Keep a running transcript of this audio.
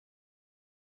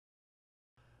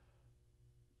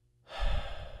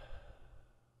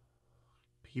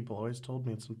People always told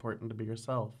me it's important to be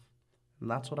yourself, and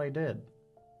that's what I did.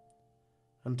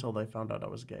 Until they found out I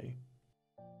was gay.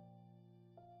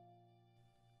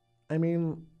 I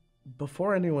mean,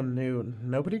 before anyone knew,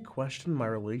 nobody questioned my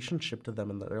relationship to them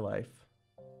in their life.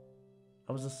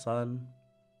 I was a son,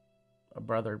 a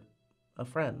brother, a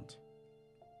friend.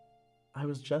 I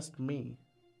was just me.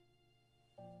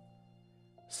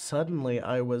 Suddenly,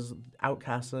 I was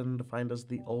outcasted and defined as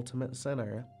the ultimate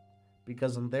sinner,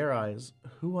 because in their eyes,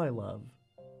 who I love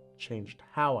changed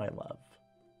how I love.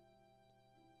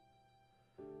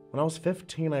 When I was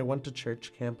 15, I went to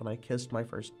church camp and I kissed my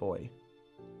first boy.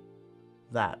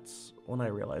 That's when I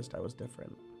realized I was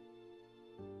different.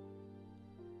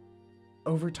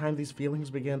 Over time, these feelings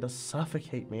began to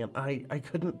suffocate me, and I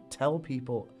couldn't tell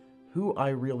people who I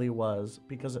really was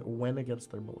because it went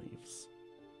against their beliefs.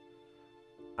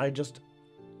 I just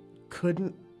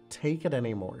couldn't take it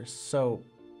anymore, so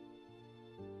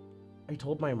I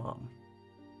told my mom.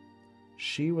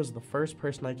 She was the first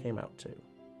person I came out to.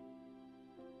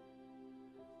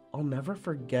 I'll never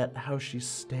forget how she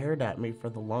stared at me for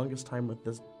the longest time with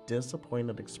this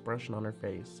disappointed expression on her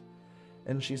face.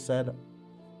 And she said,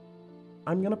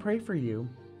 "I'm gonna pray for you,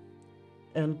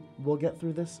 and we'll get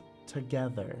through this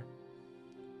together."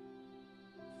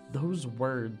 Those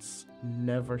words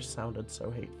never sounded so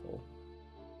hateful.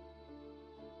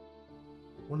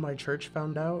 When my church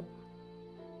found out,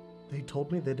 they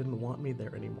told me they didn't want me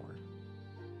there anymore.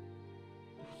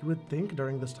 You would think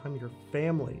during this time your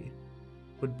family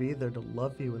would be there to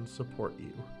love you and support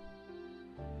you.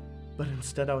 But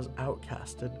instead I was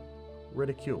outcasted,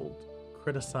 ridiculed,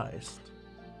 criticized,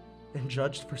 and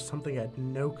judged for something I had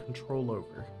no control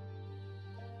over.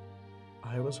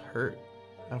 I was hurt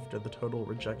after the total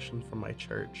rejection from my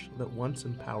church that once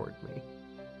empowered me.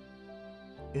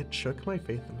 It shook my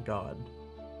faith in God,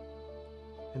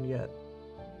 and yet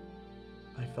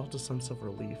I felt a sense of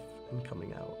relief in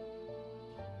coming out.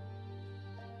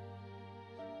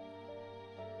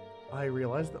 I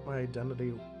realized that my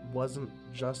identity wasn't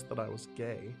just that I was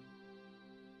gay.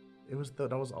 It was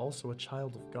that I was also a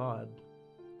child of God,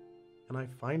 and I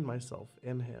find myself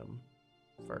in Him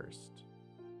first.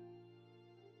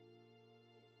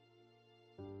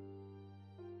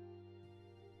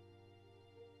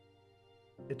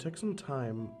 It took some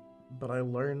time, but I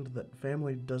learned that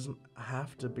family doesn't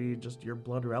have to be just your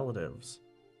blood relatives.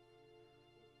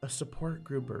 A support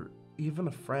group or even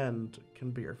a friend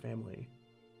can be your family.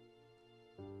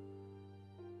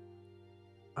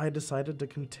 I decided to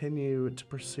continue to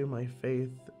pursue my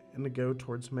faith and to go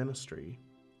towards ministry,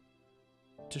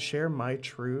 to share my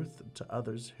truth to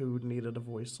others who needed a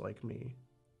voice like me.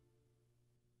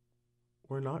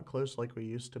 We're not close like we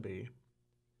used to be,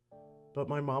 but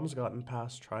my mom's gotten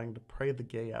past trying to pray the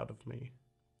gay out of me.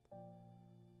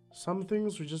 Some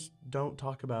things we just don't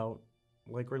talk about,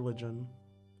 like religion,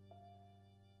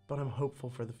 but I'm hopeful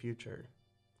for the future.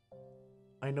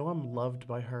 I know I'm loved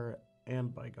by her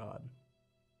and by God.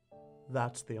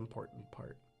 That's the important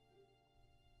part.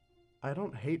 I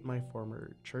don't hate my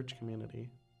former church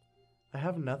community. I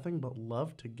have nothing but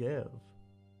love to give.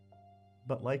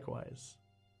 But likewise,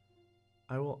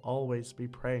 I will always be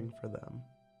praying for them